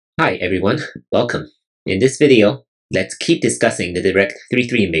Hi everyone, welcome. In this video, let's keep discussing the direct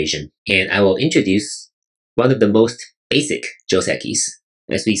 3-3 invasion, and I will introduce one of the most basic Josekis.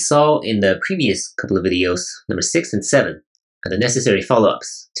 As we saw in the previous couple of videos, number 6 and 7 are the necessary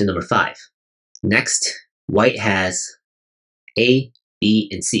follow-ups to number 5. Next, white has A, B,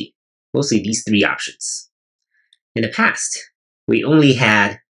 and C, mostly these three options. In the past, we only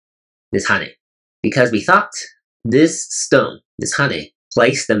had this Hane, because we thought this stone, this Hane,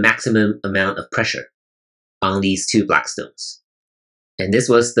 place the maximum amount of pressure on these two black stones. And this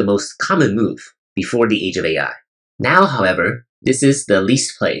was the most common move before the age of AI. Now, however, this is the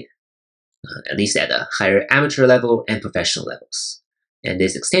least played, at least at the higher amateur level and professional levels. And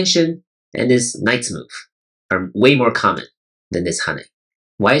this extension and this knight's move are way more common than this Hane.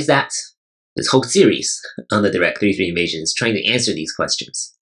 Why is that? This whole series on the direct 3-3 invasion is trying to answer these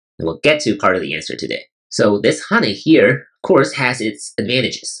questions. And we'll get to part of the answer today. So this Hane here, of course, has its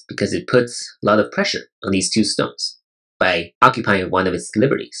advantages because it puts a lot of pressure on these two stones by occupying one of its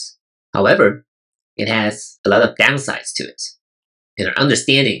liberties. However, it has a lot of downsides to it, and our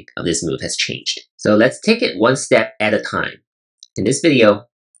understanding of this move has changed. So let's take it one step at a time. In this video,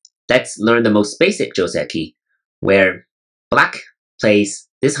 let's learn the most basic Joseki, where black plays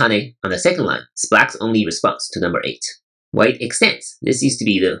this Hane on the second line. It's black's only response to number 8. White extends. This used to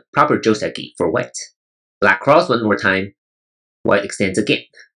be the proper Joseki for white. Black crawls one more time, white extends again.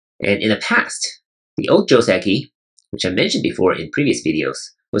 And in the past, the old Joseki, which I mentioned before in previous videos,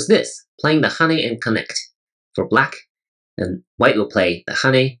 was this, playing the Hane and connect for black, and white will play the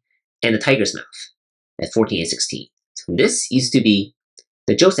Hane and the tiger's mouth at 14 and 16. So this used to be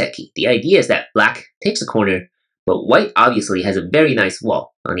the Joseki. The idea is that black takes a corner, but white obviously has a very nice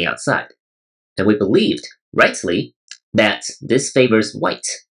wall on the outside. And we believed, rightly, that this favors white,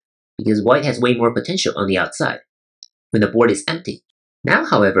 because white has way more potential on the outside when the board is empty. Now,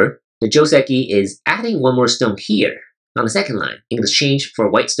 however, the Joseki is adding one more stone here on the second line in exchange for a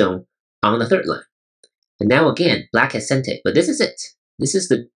white stone on the third line. And now again, black has sent it, but this is it. This is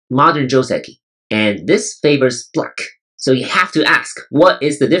the modern Joseki, and this favors black. So you have to ask, what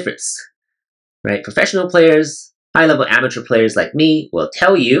is the difference? Right? Professional players, high-level amateur players like me will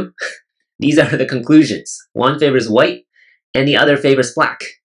tell you these are the conclusions. One favors white, and the other favors black.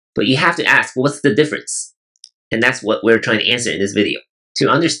 But you have to ask, what's the difference? And that's what we're trying to answer in this video. To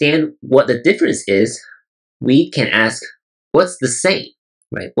understand what the difference is, we can ask, what's the same?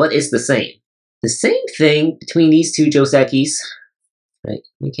 Right? What is the same? The same thing between these two Josekis, right?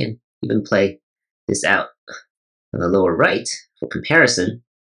 We can even play this out on the lower right for comparison,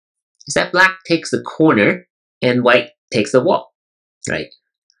 is that black takes the corner and white takes the wall, right?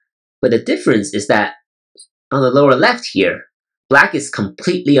 But the difference is that on the lower left here, black is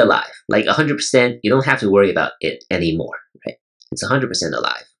completely alive, like 100%. You don't have to worry about it anymore, right? It's 100%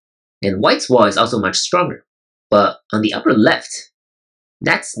 alive. And white's wall is also much stronger. But on the upper left,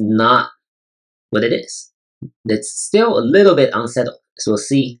 that's not what it is. It's still a little bit unsettled, as we'll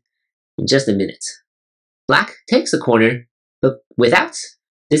see in just a minute. Black takes the corner, but without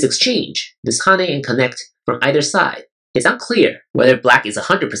this exchange, this Hane and connect from either side, it's unclear whether black is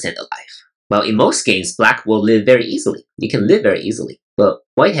 100% alive. Well, in most games, black will live very easily. You can live very easily. But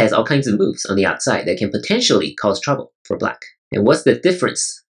white has all kinds of moves on the outside that can potentially cause trouble for black. And what's the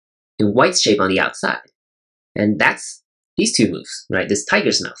difference in white's shape on the outside? And that's these two moves, right? This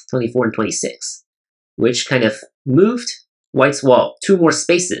tiger's mouth, 24 and 26, which kind of moved white's wall 2 more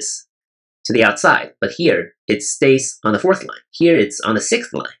spaces to the outside. But here, it stays on the 4th line. Here, it's on the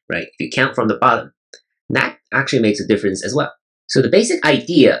 6th line, right? If you count from the bottom. That actually makes a difference as well. So the basic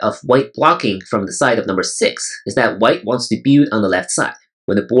idea of white blocking from the side of number 6 is that white wants to build on the left side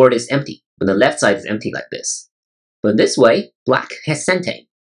when the board is empty, when the left side is empty like this. But this way, black has sente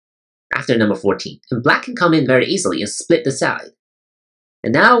after number 14, and black can come in very easily and split the side.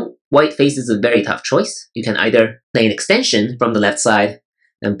 And now white faces a very tough choice. You can either play an extension from the left side,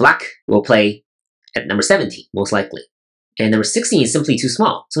 and black will play at number 17, most likely. And number 16 is simply too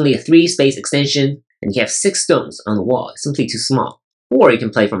small. It's only a 3-space extension, and you have 6 stones on the wall. It's simply too small. Or you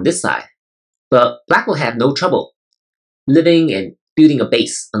can play from this side. But black will have no trouble living and building a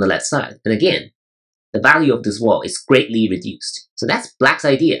base on the left side. And again, the value of this wall is greatly reduced. So that's black's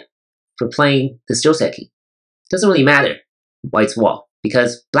idea for playing this Joseki. Doesn't really matter white's wall,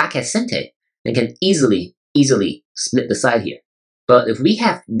 because black has sente and can easily split the side here. But if we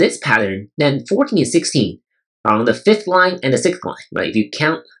have this pattern, then 14 and 16 are on the 5th line and the 6th line, right? If you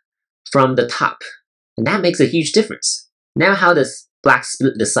count from the top. And that makes a huge difference. Now how does black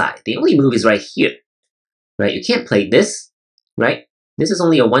split the side? The only move is right here, right? You can't play this, right? This is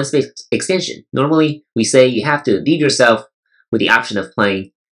only a 1-space extension. Normally, we say you have to leave yourself with the option of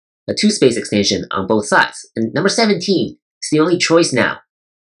playing a 2-space extension on both sides. And number 17 is the only choice now,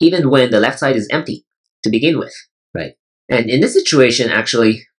 even when the left side is empty to begin with, right? And in this situation,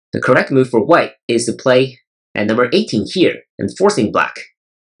 actually, the correct move for white is to play at number 18 here and forcing black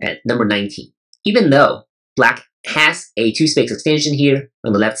at number 19. Even though black has a 2-space extension here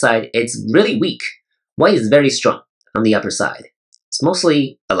on the left side, it's really weak. White is very strong on the upper side. It's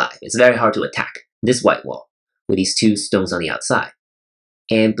mostly alive. It's very hard to attack this white wall with these 2 stones on the outside.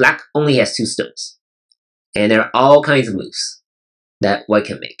 And black only has 2 stones. And there are all kinds of moves that white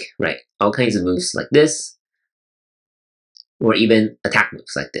can make, right? All kinds of moves like this, or even attack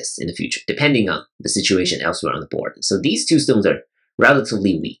moves like this in the future, depending on the situation elsewhere on the board. So these 2 stones are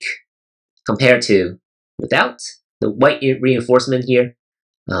relatively weak compared to without the white reinforcement here.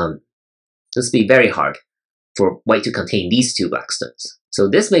 This would be very hard for white to contain these 2 black stones. So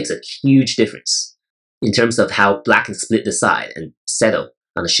this makes a huge difference in terms of how black can split the side and settle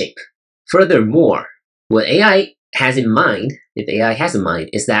on the shape. Furthermore, what AI has in mind, if AI has in mind,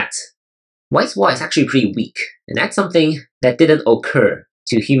 is that white's wall is actually pretty weak. And that's something that didn't occur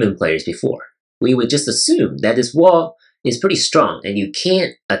to human players before. We would just assume that this wall is pretty strong and you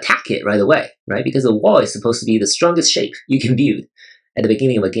can't attack it right away, right? Because the wall is supposed to be the strongest shape you can build at the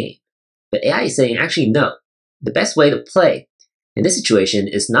beginning of a game. But AI is saying, actually, no. The best way to play in this situation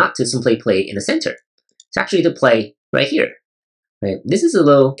is not to simply play in the center. It's actually to play right here. Right? This is a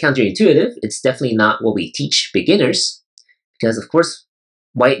little counterintuitive. It's definitely not what we teach beginners, because of course,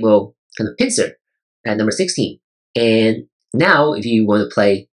 white will kind of pincer at number 16. And now, if you want to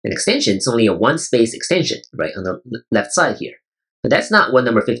play an extension, it's only a 1-space extension, right, on the left side here. But that's not what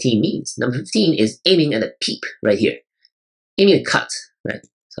number 15 means. Number 15 is aiming at a peep right here. Aiming to cut, right?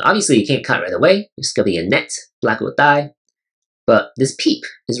 So obviously you can't cut right away. There's going to be a net. Black will die. But this peep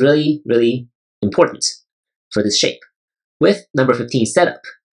is really, really important for this shape. With number 15 setup,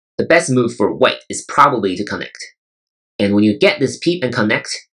 the best move for white is probably to connect. And when you get this peep and connect,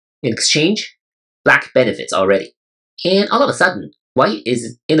 in exchange, black benefits already. And all of a sudden, white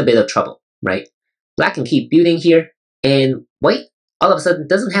is in a bit of trouble, right? Black can keep building here, and white all of a sudden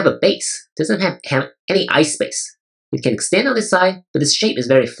doesn't have a base, doesn't have any ice space. It can extend on this side, but this shape is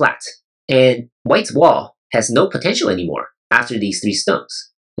very flat. And white's wall has no potential anymore after these 3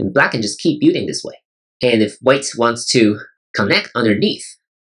 stones. And black can just keep building this way. And if white wants to connect underneath,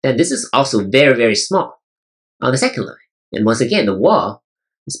 then this is also very, very small on the second line. And once again, the wall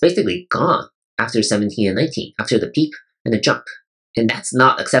is basically gone after 17 and 19, after the peep and the jump. And that's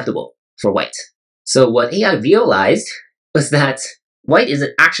not acceptable for white. So what AI realized was that white is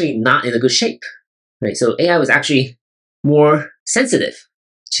actually not in a good shape. Right? So AI was actually more sensitive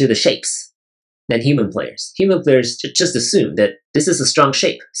to the shapes than human players. Human players just assume that this is a strong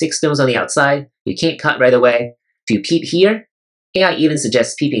shape. 6 stones on the outside, you can't cut right away. If you peep here, AI even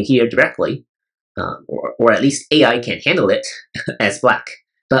suggests peeping here directly, or at least AI can handle it as black.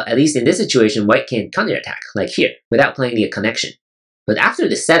 But at least in this situation, white can counterattack, like here, without playing the connection. But after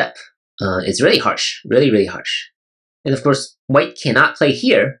this setup, it's really harsh, really, really harsh. And of course, white cannot play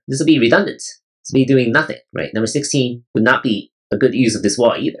here. This will be redundant. This will be doing nothing, right? Number 16 would not be a good use of this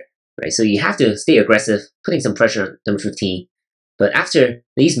wall either, right? So you have to stay aggressive, putting some pressure on number 15. But after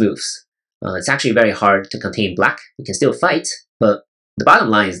these moves, it's actually very hard to contain black. You can still fight, but the bottom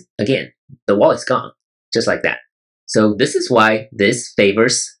line is, again, the wall is gone, just like that. So this is why this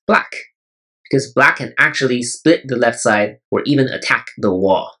favors black, because black can actually split the left side or even attack the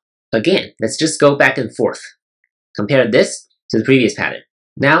wall. Again, let's just go back and forth. Compare this to the previous pattern.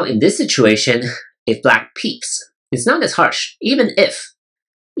 Now in this situation, if black peeps, it's not as harsh, even if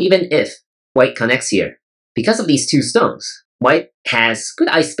white connects here. Because of these 2 stones, white has good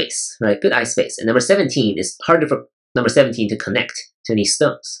ice space, right? Good ice space. And number 17 is harder for number 17 to connect to these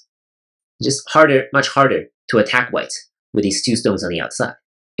stones. Just harder, much harder to attack white with these 2 stones on the outside.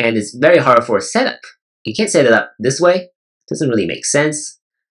 And it's very hard for a setup. You can't set it up this way. It doesn't really make sense,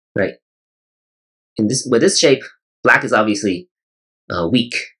 right? With this shape, black is obviously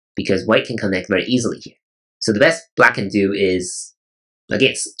weak because white can connect very easily here. So the best black can do is,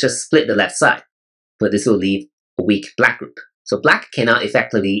 again, just split the left side. But this will leave a weak black group. So black cannot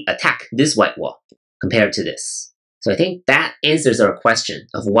effectively attack this white wall compared to this. So I think that answers our question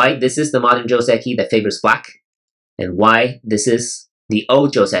of why this is the modern Joseki that favors black, and why this is the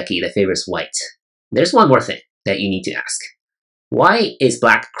old Joseki that favors white. There's one more thing that you need to ask. Why is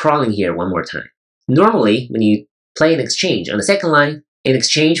black crawling here one more time? Normally, when you play an exchange on the second line, in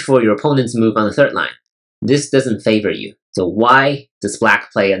exchange for your opponent's move on the third line, this doesn't favor you. So why does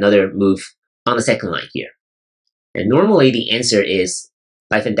black play another move on the second line here? And normally the answer is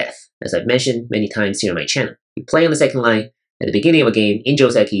life and death. As I've mentioned many times here on my channel. You play on the second line at the beginning of a game in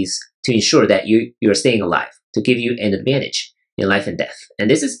Josekis, to ensure that you're staying alive, to give you an advantage in life and death. And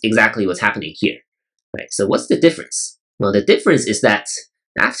this is exactly what's happening here. Right? So what's the difference? Well, the difference is that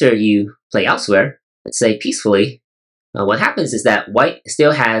after you play elsewhere, let's say peacefully, what happens is that white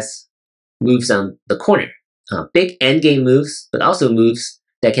still has moves on the corner. Big endgame moves, but also moves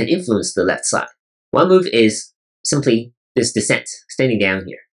that can influence the left side. One move is simply this descent, standing down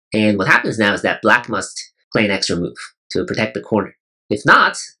here. And what happens now is that black must play an extra move to protect the corner. If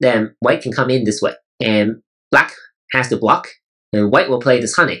not, then white can come in this way, and black has to block, and white will play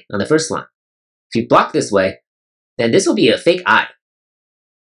this honey on the first line. If you block this way, then this will be a fake eye,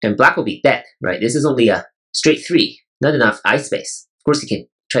 and black will be dead, right? This is only a straight 3, not enough eye space. Of course, you can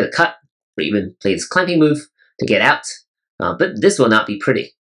try to cut, or even play this clamping move to get out, but this will not be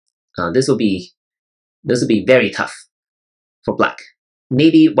pretty. This will be very tough for black.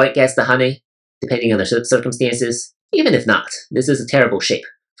 Maybe white gets the honey, depending on the circumstances. Even if not, this is a terrible shape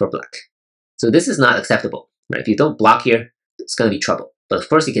for black. So this is not acceptable. Right? If you don't block here, it's going to be trouble. But of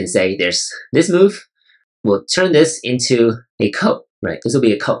course, you can say there's this move. We'll turn this into a ko. Right? This will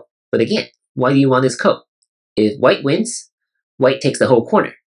be a ko. But again, why do you want this ko? If white wins, white takes the whole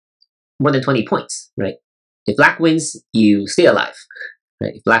corner. More than 20 points. Right? If black wins, you stay alive.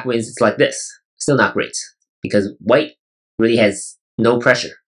 Right? If black wins, it's like this. Still not great. Because white really has no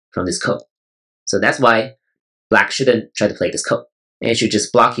pressure from this ko. So that's why black shouldn't try to play this ko. And should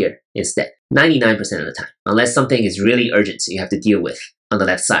just block here instead, 99% of the time. Unless something is really urgent you have to deal with on the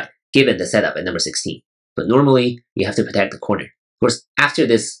left side, given the setup at number 16. But normally, you have to protect the corner. Of course, after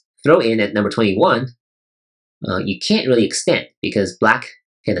this throw in at number 21, you can't really extend because black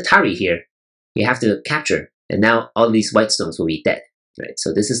can Atari here. You have to capture, and now all of these white stones will be dead. Right?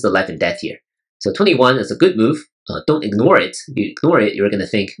 So this is the life and death here. So 21 is a good move. Don't ignore it. If you ignore it, you're going to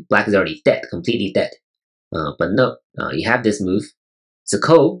think black is already dead, completely dead. But no, you have this move. It's a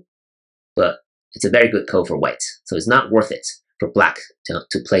ko, but it's a very good ko for white. So it's not worth it for black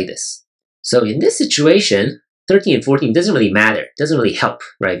to play this. So in this situation, 13 and 14 doesn't really matter. Doesn't really help,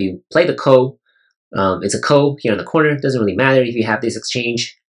 right? If you play the ko, it's a ko here in the corner. Doesn't really matter if you have this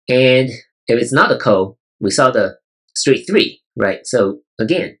exchange. And if it's not a ko, we saw the straight 3, right? So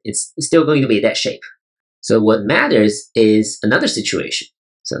again, it's still going to be that shape. So what matters is another situation.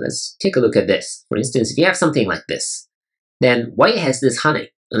 So let's take a look at this. For instance, if you have something like this, then white has this honey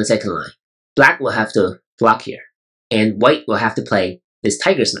on the second line. Black will have to block here, and white will have to play this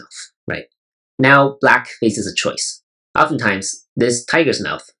tiger's mouth, right? Now black faces a choice. Oftentimes, this tiger's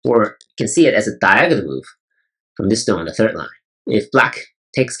mouth, or you can see it as a diagonal move from this stone on the third line. If black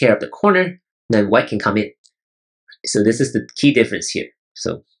takes care of the corner, then white can come in. So this is the key difference here.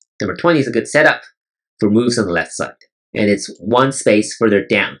 So number 20 is a good setup for moves on the left side. And it's one space further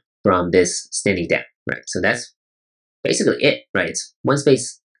down from this standing down, right? So that's basically it, right? It's one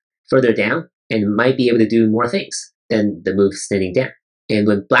space further down and might be able to do more things than the move standing down. And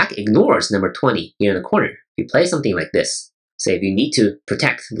when black ignores number 20 here in the corner, if you play something like this, say if you need to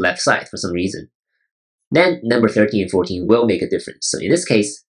protect the left side for some reason, then number 13 and 14 will make a difference. So in this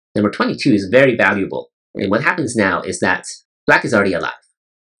case, number 22 is very valuable. And what happens now is that black is already alive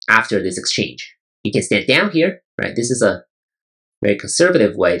after this exchange. You can stand down here, right? This is a very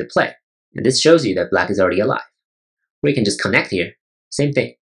conservative way to play. And this shows you that black is already alive. Or you can just connect here, same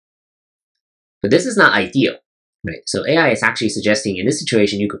thing. But this is not ideal, right? So AI is actually suggesting in this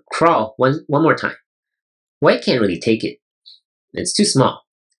situation, you could crawl one more time. White can't really take it. It's too small,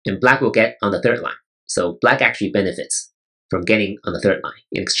 and black will get on the third line. So black actually benefits from getting on the third line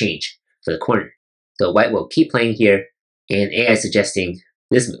in exchange for the corner. So white will keep playing here, and AI is suggesting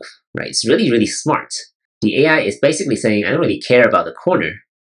this move, right? It's really, really smart. The AI is basically saying, I don't really care about the corner.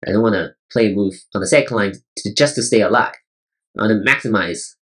 I don't want to play a move on the second line just to stay alive. I want to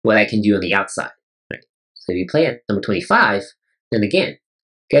maximize what I can do on the outside, right? So if you play at number 25, then again,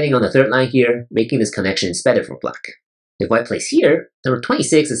 getting on the third line here, making this connection is better for black. If white plays here, number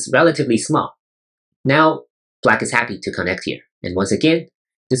 26 is relatively small. Now, black is happy to connect here. And once again,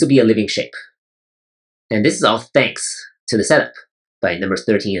 this will be a living shape. And this is all thanks to the setup by numbers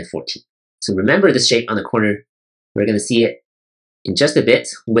 13 and 14. So remember this shape on the corner. We're going to see it in just a bit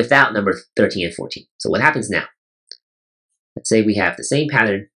without number 13 and 14. So what happens now? Let's say we have the same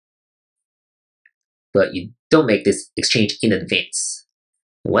pattern, but you don't make this exchange in advance.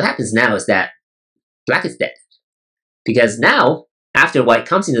 And what happens now is that black is dead. Because now, after white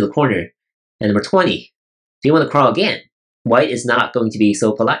comes into the corner, and number 20, if you want to crawl again, white is not going to be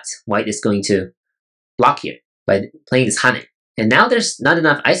so polite. White is going to block here by playing this honey. And now there's not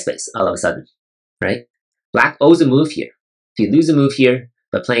enough ice space all of a sudden, right? Black owes a move here. If you lose a move here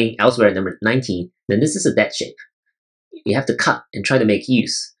by playing elsewhere at number 19, then this is a dead shape. You have to cut and try to make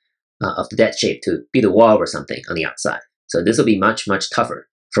use of the dead shape to build a wall or something on the outside. So this will be much, much tougher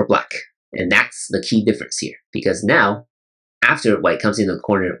for black. And that's the key difference here. Because now, after white comes into the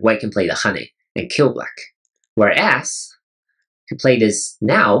corner, white can play the hane and kill black. Whereas, if you play this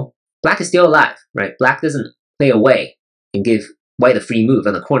now, black is still alive, right? Black doesn't play away and give white a free move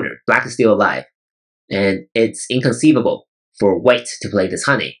on the corner. Black is still alive. And it's inconceivable for white to play this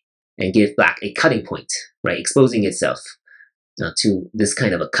hane and give black a cutting point, right? Exposing itself to this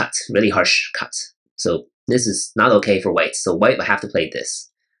kind of a cut, really harsh cut. So this is not okay for white. So white will have to play this.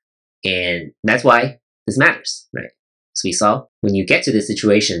 And that's why this matters, right? So we saw when you get to this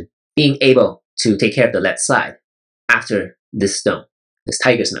situation, being able to take care of the left side after this stone, this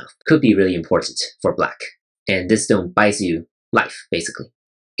tiger's mouth, could be really important for black. And this stone buys you life, basically.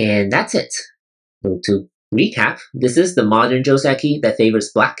 And that's it. So to recap, this is the modern Joseki that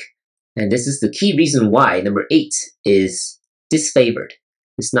favors black. And this is the key reason why number 8 is disfavored.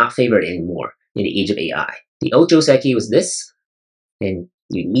 It's not favored anymore in the age of AI. The old Joseki was this, and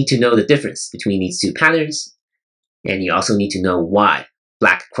you need to know the difference between these two patterns, and you also need to know why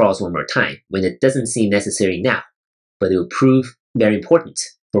black crawls one more time when it doesn't seem necessary now, but it will prove very important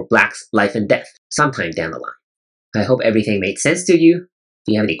for black's life and death sometime down the line. I hope everything made sense to you.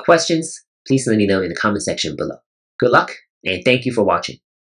 If you have any questions, please let me know in the comment section below. Good luck, and thank you for watching.